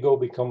 Maybe you go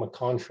become a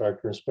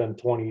contractor and spend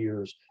 20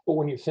 years. But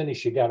when you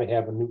finish, you got to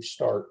have a new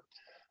start.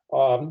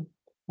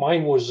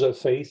 Mine was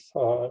faith,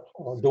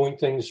 doing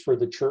things for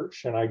the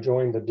church, and I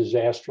joined the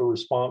disaster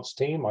response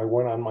team. I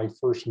went on my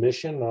first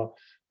mission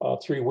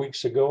 3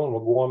 weeks ago, and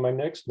will go on my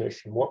next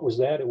mission. What was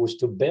that? It was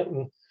to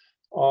Benton,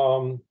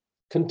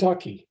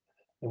 Kentucky,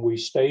 and we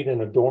stayed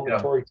in a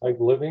dormitory type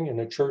living in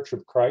a Church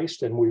of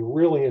Christ, and we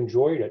really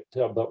enjoyed it.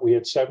 But we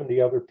had 70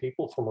 other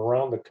people from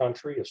around the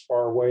country, as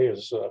far away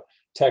as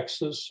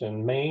Texas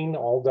and Maine,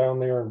 all down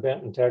there in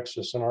Benton,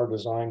 Texas, and our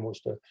design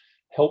was to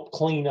help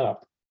clean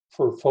up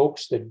for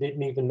folks that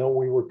didn't even know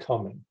we were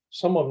coming.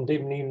 Some of them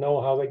didn't even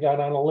know how they got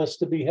on a list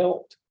to be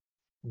helped.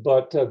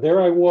 But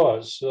there I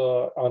was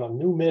on a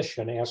new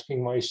mission,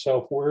 asking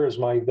myself, where is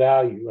my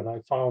value? And I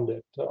found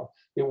it.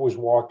 It was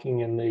walking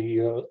in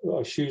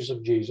the shoes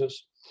of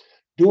Jesus,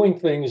 doing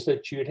things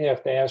that you'd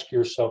have to ask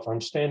yourself.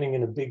 I'm standing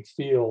in a big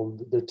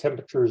field. The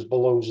temperature is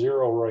below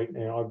zero right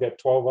now. I've got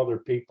 12 other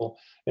people.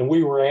 And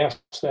we were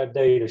asked that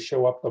day to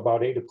show up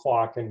about 8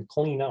 o'clock and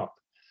clean up.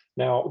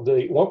 Now,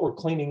 what we're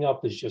cleaning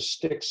up is just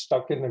sticks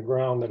stuck in the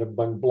ground that have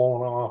been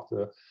blown off.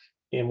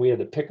 And we had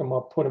to pick them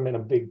up, put them in a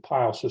big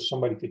pile so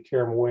somebody could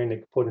carry them away and they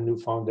could put a new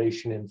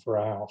foundation in for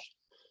a house.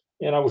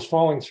 And I was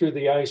falling through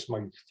the ice.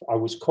 I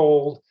was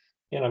cold.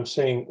 And I'm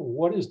saying,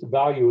 what is the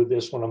value of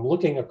this when I'm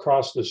looking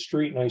across the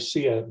street and I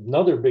see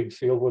another big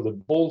field with a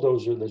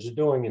bulldozer that's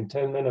doing in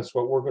 10 minutes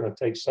what we're going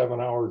to take 7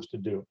 hours to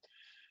do.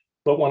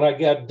 But when I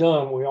got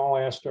done, we all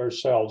asked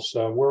ourselves,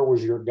 where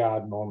was your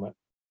God moment?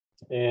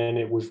 And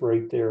it was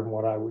right there in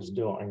what I was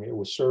doing. It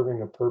was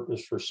serving a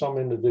purpose for some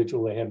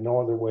individual that had no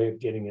other way of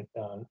getting it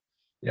done.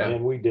 Yeah.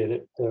 And we did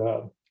it.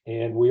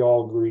 And we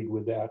all agreed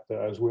with that,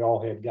 as we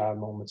all had God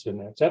moments in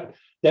that.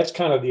 That's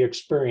kind of the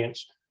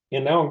experience.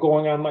 And now I'm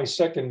going on my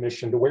second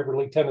mission to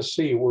Waverly,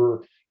 Tennessee, where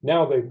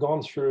now they've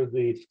gone through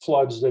the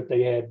floods that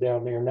they had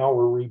down there. Now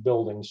we're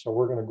rebuilding. So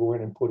we're going to go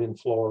in and put in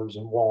floors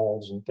and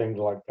walls and things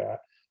like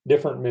that.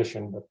 Different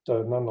mission,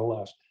 but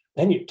nonetheless.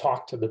 Then you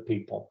talk to the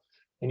people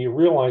and you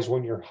realize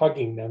when you're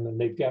hugging them and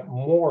they've got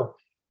more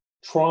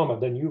trauma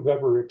than you've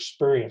ever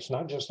experienced,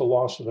 not just the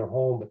loss of their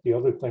home, but the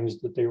other things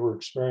that they were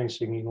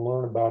experiencing. You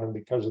learn about them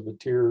because of the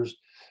tears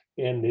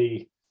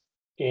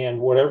and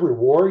what every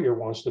warrior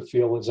wants to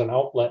feel is an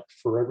outlet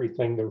for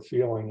everything they're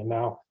feeling. And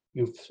now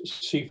you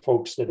see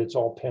folks that it's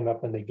all pent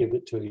up and they give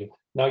it to you.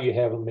 Now you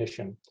have a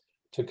mission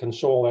to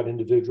console that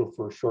individual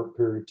for a short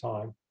period of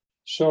time.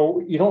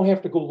 So you don't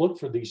have to go look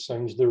for these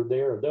things. They're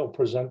there. They'll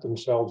present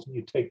themselves and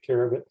you take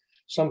care of it.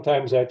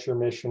 Sometimes that's your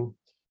mission.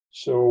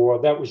 So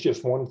that was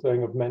just one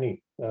thing of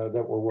many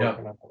that we're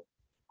working on.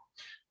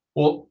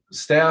 Well,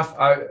 staff,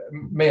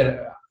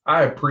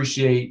 I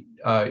appreciate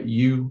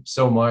you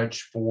so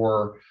much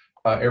for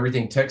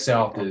everything Tech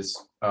South is,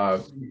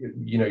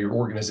 your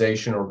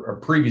organization or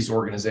previous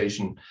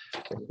organization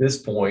at this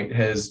point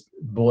has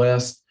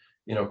blessed,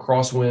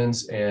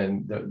 Crosswinds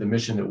and the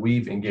mission that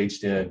we've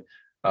engaged in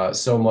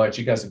so much.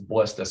 You guys have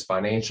blessed us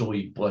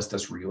financially, blessed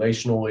us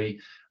relationally.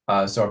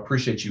 So I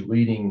appreciate you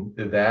leading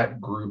that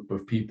group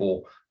of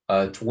people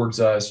towards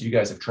us. You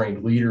guys have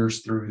trained leaders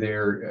through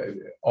there,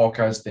 all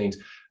kinds of things.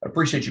 I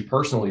appreciate you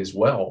personally as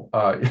well.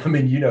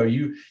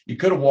 You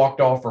could have walked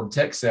off from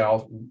Tech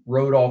South,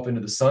 rode off into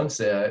the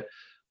sunset,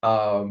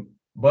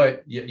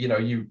 but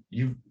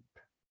you've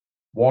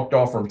walked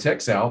off from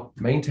Tech South,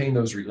 maintained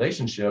those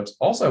relationships,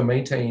 also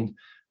maintained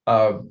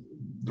the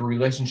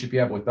relationship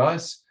you have with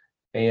us.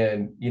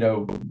 And,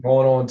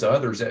 going on to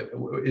others,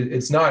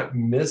 it's not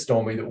missed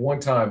on me that one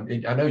time,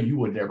 I know you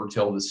would never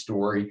tell this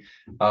story,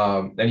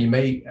 and you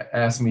may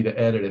ask me to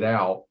edit it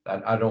out.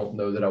 I don't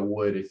know that I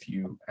would if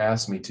you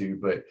asked me to,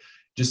 but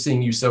just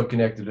seeing you so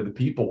connected to the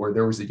people, where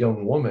there was a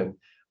young woman,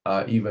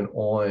 even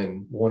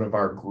on one of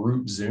our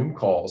group Zoom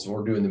calls, and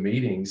we're doing the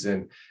meetings,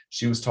 and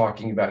she was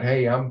talking about,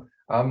 hey, I'm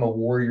a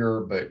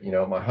warrior, but,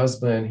 my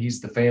husband, he's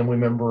the family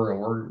member,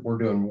 and we're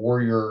doing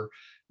warrior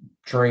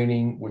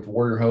training with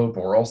Warrior Hope,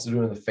 and we're also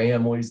doing the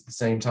families at the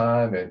same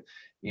time. And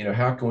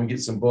how can we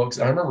get some books?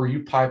 And I remember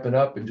you piping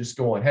up and just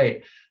going,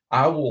 hey,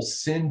 I will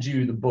send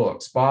you the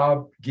books,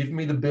 Bob, give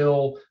me the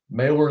bill,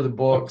 mail her the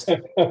books.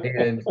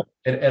 and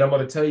I'm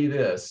going to tell you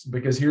this,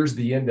 because here's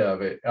the end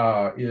of it,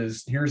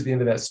 here's the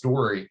end of that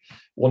story.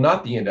 Well,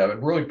 not the end of it,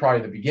 really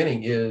probably the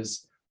beginning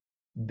is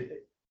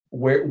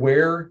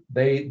where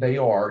they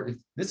are.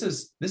 This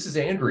is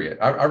Andrea.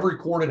 I've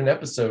recorded an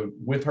episode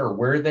with her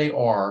where they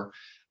are.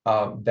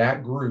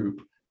 That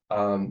group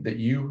that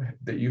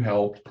you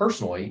helped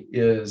personally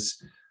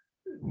is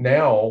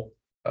now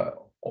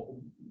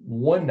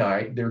one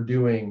night they're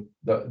doing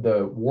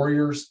the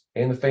warriors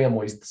and the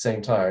families at the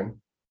same time.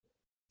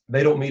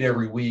 They don't meet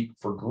every week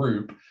for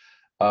group.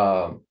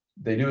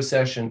 They do a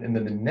session, and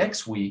then the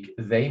next week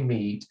they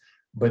meet,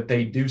 but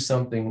they do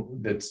something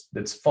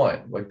that's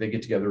fun. Like they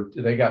got together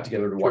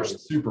to watch the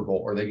Super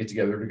Bowl, or they get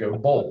together to go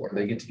bowl, or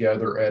they get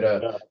together at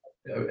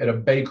a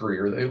bakery,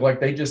 or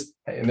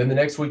and then the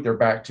next week they're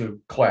back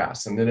to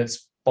class, and then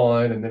it's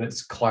fun, and then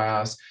it's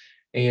class.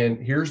 And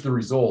here's the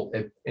result.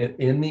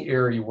 In the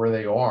area where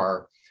they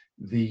are,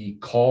 the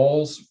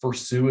calls for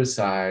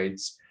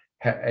suicides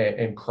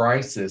and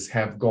crisis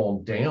have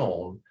gone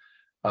down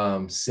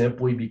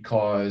simply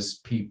because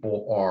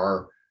people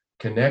are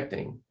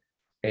connecting.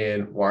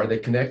 And why are they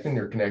connecting?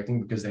 They're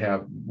connecting because they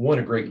have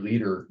a great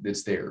leader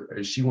that's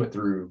there. She went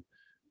through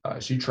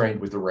she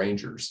trained with the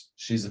Rangers.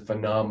 She's a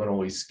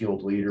phenomenally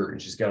skilled leader,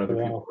 and she's got other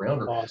people around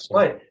her. Awesome.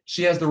 But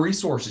she has the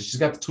resources. She's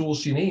got the tools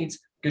she needs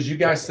because you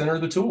guys sent her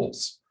the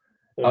tools.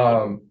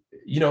 And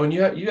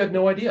you had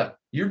no idea.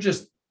 You're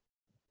just,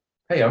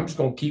 hey, I'm just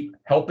going to keep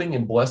helping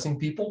and blessing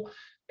people.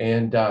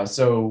 And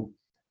so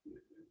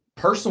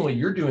personally,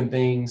 you're doing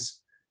things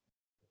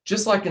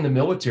just like in the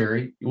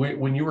military,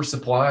 when you were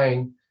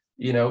supplying,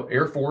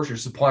 Air Force, you're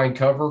supplying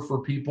cover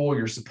for people,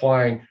 you're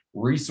supplying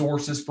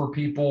resources for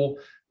people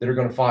that are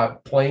going to fly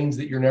planes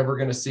that you're never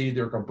going to see.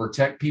 They're going to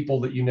protect people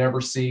that you never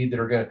see, that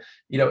are going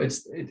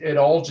to, it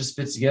all just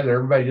fits together.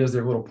 Everybody does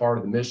their little part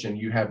of the mission.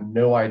 You have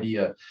no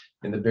idea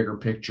in the bigger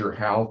picture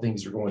how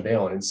things are going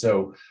down. And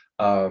so,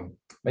 man,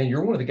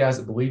 you're one of the guys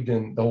that believed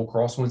in the whole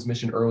Crosswinds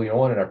mission early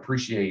on. And I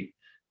appreciate,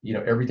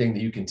 everything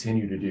that you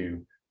continue to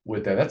do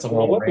with that. That's a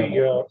long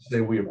ramble.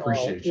 We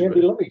appreciate you.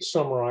 Andy, let me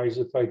summarize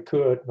if I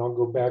could, and I'll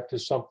go back to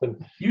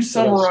something. You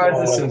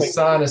summarize this and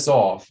sign us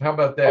off. How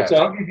about that?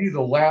 I'll give you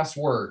the last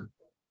word.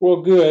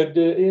 Well, good.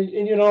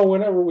 And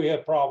whenever we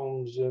have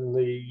problems in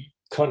the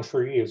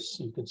country, as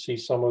you can see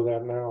some of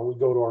that now, we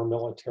go to our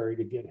military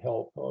to get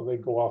help. They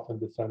go off and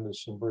defend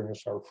us and bring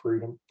us our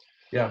freedom.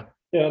 Yeah.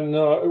 And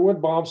what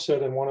Bob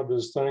said in one of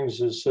his things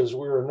says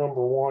we are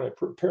number one at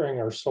preparing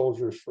our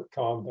soldiers for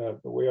combat,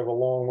 but we have a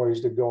long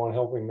ways to go in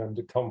helping them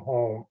to come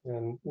home.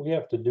 And we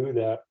have to do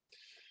that.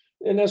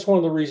 And that's one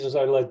of the reasons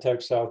I led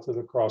Tech South to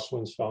the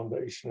Crosswinds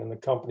Foundation and the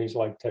companies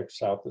like Tech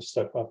South to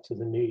step up to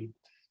the need.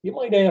 You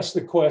might ask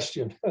the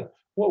question,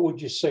 what would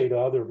you say to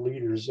other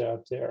leaders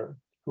out there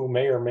who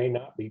may or may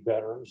not be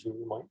veterans,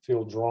 who might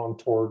feel drawn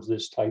towards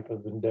this type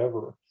of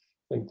endeavor?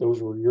 I think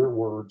those were your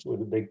words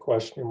with a big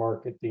question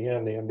mark at the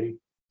end, Andy.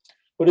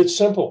 But it's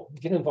simple.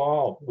 Get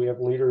involved. We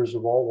have leaders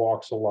of all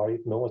walks of life,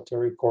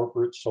 military,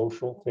 corporate,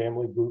 social,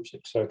 family groups,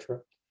 etc.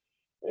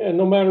 And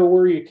no matter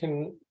where you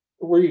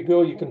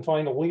go, you can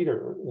find a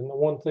leader. And the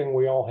one thing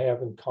we all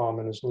have in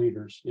common as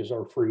leaders is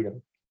our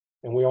freedom.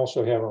 And we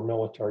also have our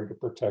military to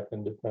protect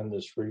and defend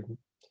this freedom.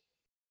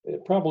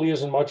 It probably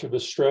isn't much of a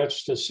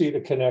stretch to see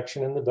the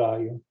connection and the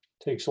value.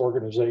 It takes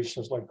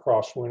organizations like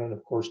Crosswind and,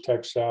 of course,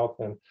 Tech South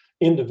and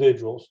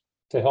individuals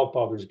to help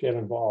others get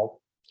involved.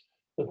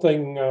 The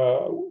thing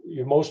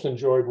you most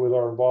enjoyed with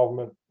our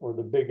involvement, or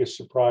the biggest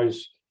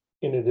surprise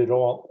in it at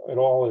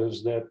all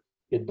is that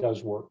it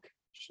does work.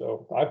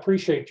 So I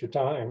appreciate your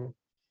time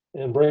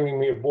and bringing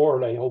me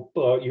aboard. I hope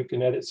you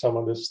can edit some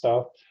of this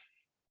stuff.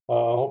 I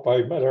hope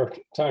I met our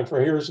time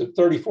for here is at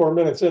 34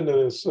 minutes into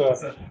this.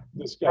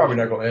 Probably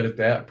not going to edit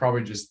that.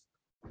 Probably just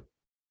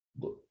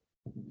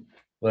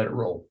let it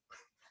roll.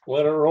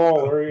 Let it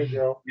roll. There you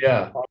go.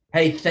 Yeah.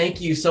 Hey, thank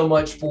you so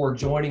much for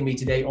joining me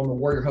today on the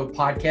Warrior Hope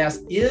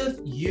podcast. If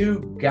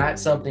you got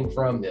something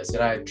from this,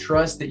 and I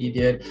trust that you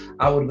did,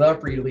 I would love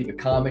for you to leave a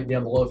comment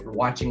down below if you're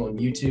watching on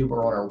YouTube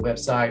or on our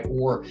website,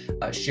 or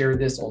share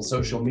this on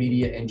social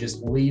media and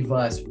just leave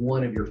us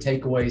one of your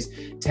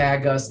takeaways.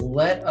 Tag us.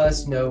 Let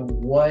us know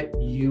what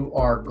you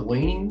are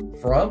gleaning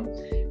from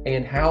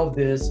and how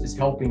this is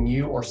helping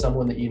you or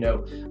someone that you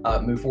know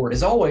move forward.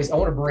 As always, I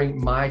want to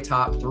bring my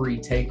top 3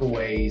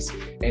 takeaways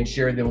and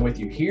share them with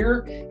you.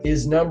 Here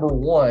is number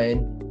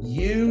 1.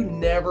 You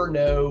never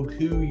know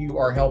who you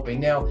are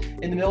helping. Now,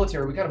 in the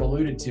military, we kind of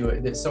alluded to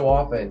it, that so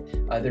often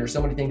there are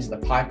so many things in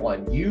the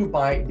pipeline. You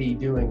might be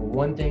doing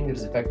one thing that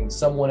is affecting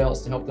someone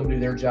else to help them do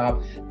their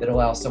job, that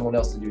allows someone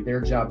else to do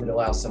their job, that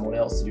allows someone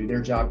else to do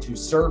their job, to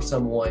serve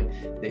someone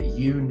that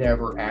you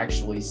never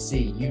actually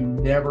see. You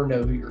never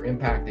know who you're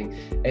impacting.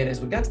 And as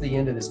we got to the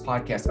end of this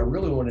podcast, I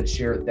really wanted to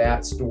share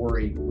that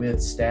story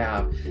with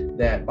staff,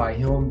 that by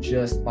him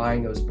just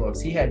buying those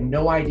books, he had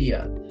no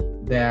idea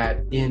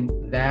that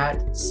in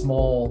that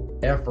small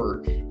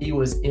effort, he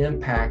was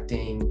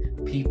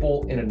impacting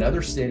people in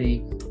another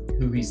city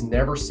who he's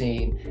never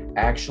seen,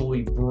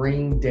 actually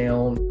bring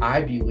down,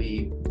 I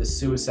believe, the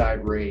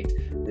suicide rate,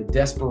 the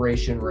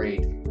desperation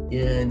rate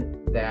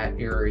in that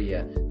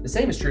area. The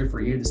same is true for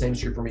you. The same is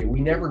true for me.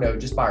 We never know,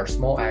 just by our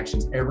small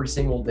actions every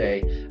single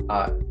day,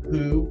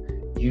 who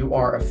you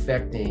are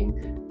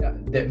affecting,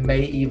 that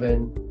may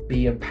even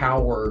be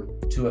empowered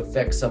to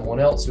affect someone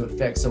else,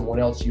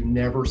 you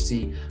never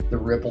see the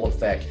ripple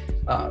effect.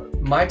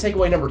 My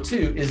takeaway number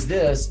 2 is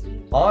this: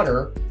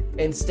 honor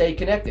and stay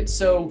connected.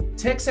 So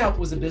Tech South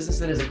was a business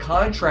that is a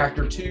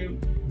contractor to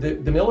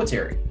the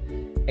military.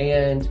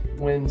 And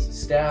when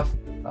staff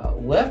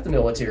left the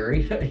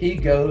military, he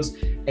goes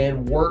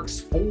and works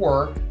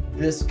for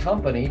this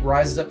company,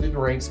 rises up through the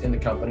ranks in the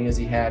company as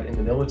he had in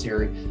the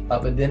military,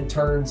 but then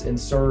turns and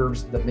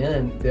serves the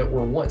men that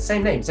were once,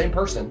 same name, same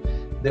person,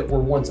 that were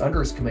once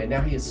under his command.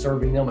 Now he is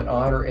serving them in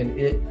honor, and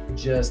it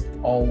just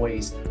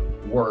always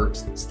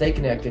works. Stay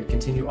connected,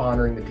 continue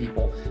honoring the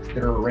people that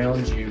are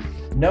around you.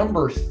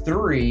 Number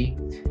 3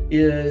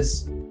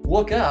 is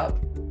look up.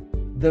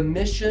 The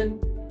mission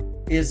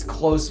is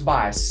close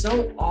by.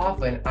 So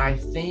often I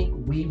think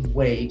we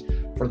wait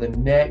for the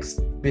next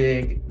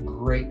big,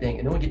 great thing,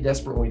 and then we get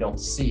desperate when we don't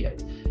see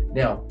it.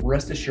 Now,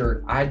 rest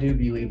assured, I do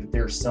believe that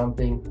there's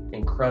something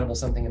incredible,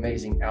 something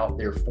amazing out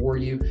there for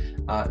you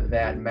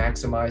that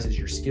maximizes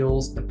your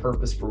skills, the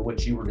purpose for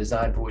which you were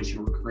designed, for which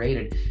you were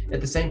created. At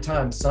the same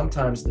time,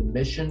 sometimes the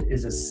mission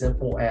is as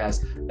simple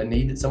as a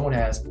need that someone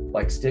has,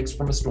 like sticks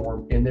from a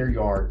storm in their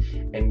yard,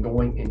 and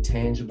going and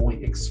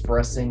tangibly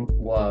expressing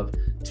love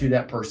to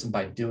that person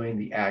by doing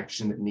the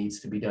action that needs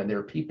to be done. There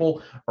are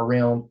people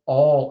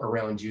all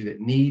around you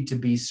that need to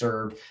be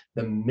served.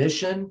 The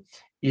mission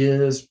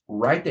is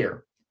right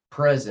there,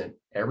 present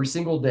every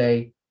single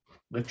day.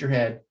 Lift your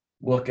head,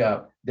 look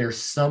up. There's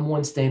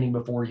someone standing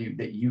before you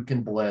that you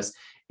can bless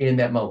in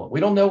that moment. We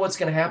don't know what's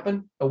going to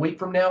happen a week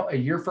from now, a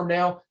year from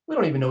now. We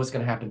don't even know what's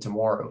going to happen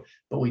tomorrow,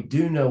 but we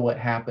do know what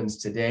happens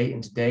today.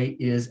 And today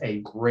is a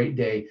great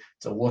day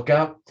to look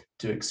up,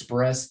 to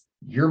express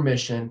your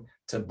mission,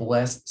 to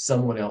bless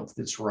someone else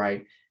that's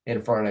right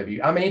in front of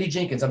you. I'm Andy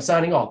Jenkins. I'm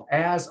signing off.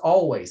 As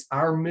always,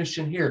 our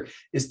mission here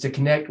is to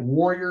connect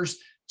warriors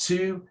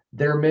to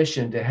their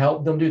mission, to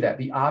help them do that.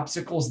 The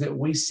obstacles that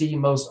we see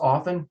most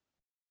often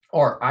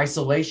are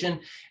isolation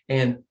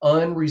and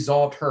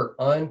unresolved hurt,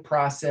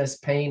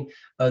 unprocessed pain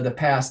of the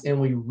past.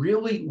 And we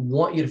really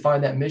want you to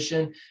find that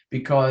mission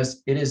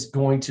because it is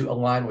going to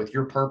align with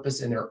your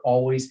purpose. And there are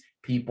always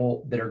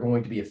people that are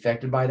going to be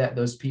affected by that.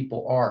 Those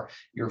people are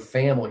your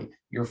family,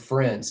 your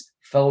friends,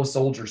 fellow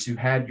soldiers who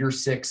had your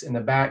 6 in the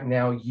back.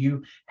 Now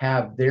you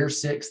have their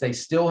 6. They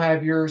still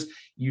have yours.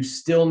 You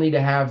still need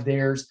to have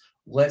theirs.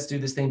 Let's do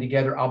this thing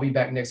together. I'll be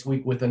back next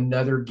week with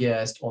another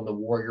guest on the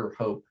Warrior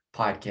Hope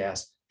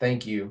podcast.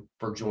 Thank you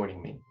for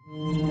joining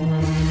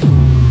me.